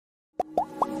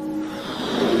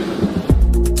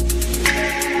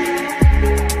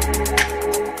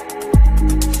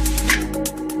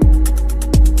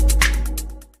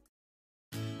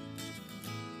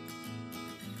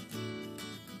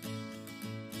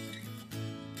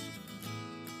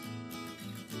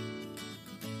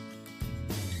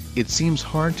It seems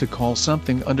hard to call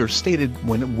something understated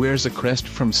when it wears a crest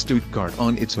from Stuttgart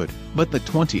on its hood, but the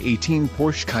 2018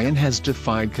 Porsche Cayenne has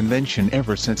defied convention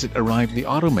ever since it arrived. The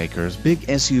automaker's big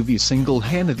SUV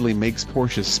single-handedly makes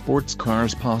Porsche's sports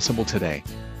cars possible today.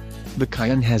 The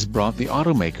Cayenne has brought the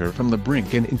automaker from the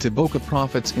brink and into beaucoup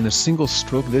profits in a single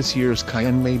stroke. This year's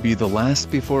Cayenne may be the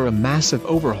last before a massive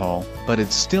overhaul, but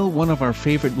it's still one of our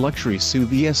favorite luxury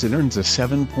SUVs. It earns a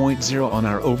 7.0 on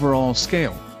our overall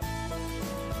scale.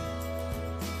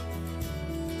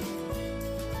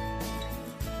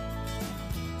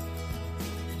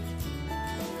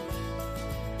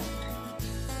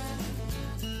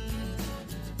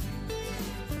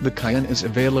 The Cayenne is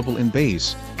available in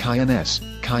base, Cayenne S,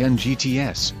 Cayenne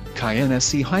GTS, Cayenne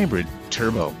S E-Hybrid,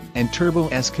 Turbo, and Turbo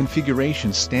S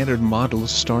configuration. Standard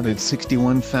models start at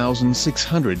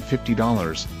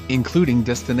 $61,650, including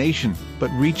destination, but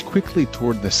reach quickly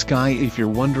toward the sky. If you're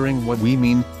wondering what we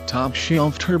mean,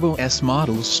 top-shelf Turbo S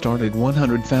models start at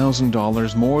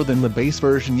 $100,000 more than the base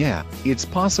version. Yeah, it's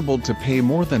possible to pay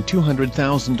more than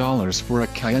 $200,000 for a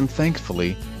Cayenne.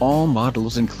 Thankfully, all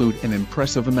models include an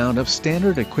impressive amount of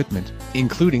standard equipment,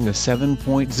 including a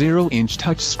 7.0-inch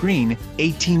touchscreen,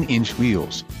 18-inch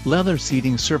wheels, leather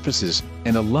seating surfaces,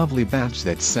 and a lovely badge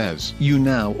that says, "You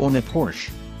now own a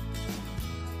Porsche."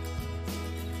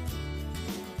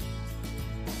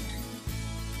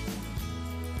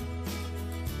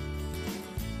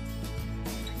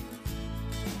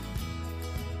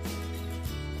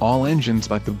 All engines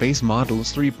but the base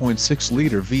model's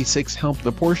 3.6-liter V6 help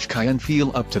the Porsche Cayenne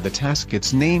feel up to the task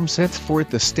its name sets for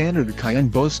it. The standard Cayenne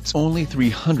boasts only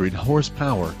 300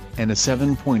 horsepower and a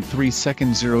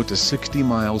 7.3-second 0 to 60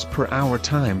 miles per hour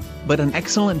time, but an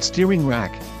excellent steering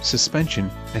rack,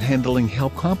 suspension, and handling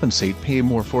help compensate. Pay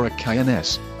more for a Cayenne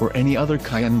S, or any other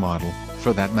Cayenne model,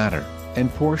 for that matter. And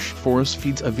Porsche force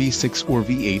feeds a V6 or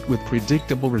V8 with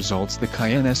predictable results. The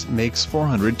Cayenne S makes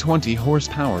 420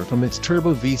 horsepower from its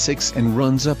turbo V6 and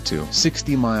runs up to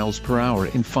 60 miles per hour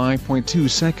in 5.2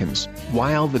 seconds,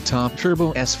 while the top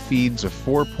Turbo S feeds a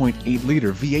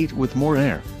 4.8-liter V8 with more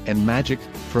air and magic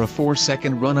for a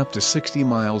 4-second run up to 60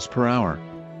 miles per hour.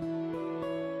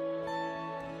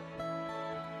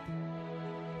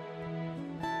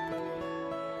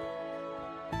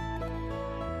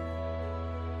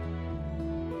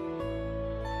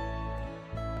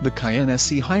 The Cayenne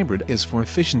S E-Hybrid is for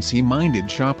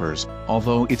efficiency-minded shoppers,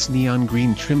 although its neon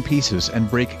green trim pieces and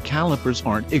brake calipers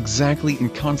aren't exactly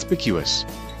inconspicuous.